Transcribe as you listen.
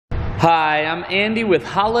Hi, I'm Andy with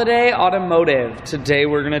Holiday Automotive. Today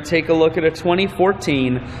we're going to take a look at a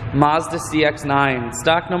 2014 Mazda CX-9.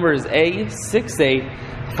 Stock number is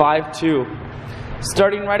A6852.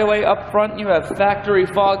 Starting right away up front, you have factory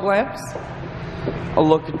fog lamps. A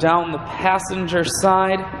look down the passenger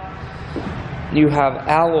side, you have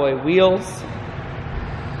alloy wheels.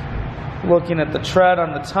 Looking at the tread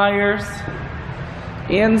on the tires.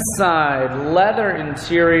 Inside, leather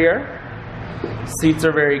interior. Seats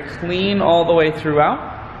are very clean all the way throughout.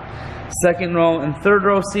 Second row and third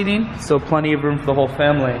row seating, so plenty of room for the whole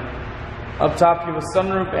family. Up top you have a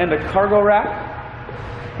sunroof and a cargo rack.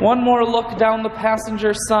 One more look down the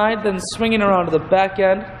passenger side, then swinging around to the back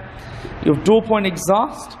end. You have dual point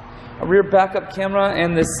exhaust, a rear backup camera,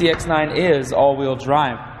 and this CX-9 is all-wheel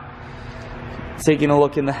drive. Taking a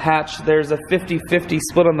look in the hatch, there's a 50-50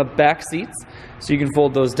 split on the back seats, so you can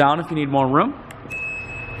fold those down if you need more room.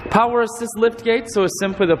 Power assist lift gate, so it's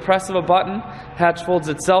simply the press of a button. Hatch folds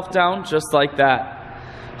itself down just like that.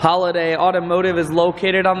 Holiday Automotive is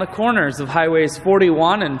located on the corners of Highways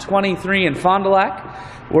 41 and 23 in Fond du Lac.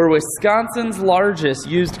 We're Wisconsin's largest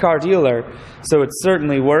used car dealer, so it's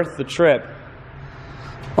certainly worth the trip.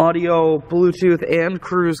 Audio, Bluetooth, and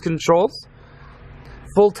cruise controls.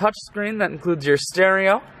 Full touchscreen that includes your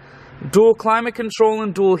stereo. Dual climate control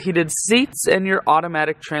and dual heated seats, and your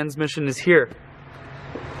automatic transmission is here.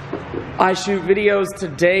 I shoot videos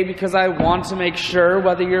today because I want to make sure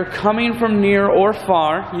whether you're coming from near or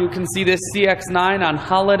far, you can see this CX-9 on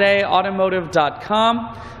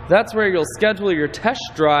holidayautomotive.com. That's where you'll schedule your test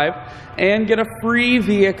drive and get a free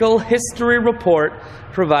vehicle history report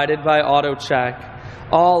provided by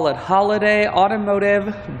AutoCheck. All at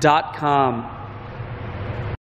holidayautomotive.com.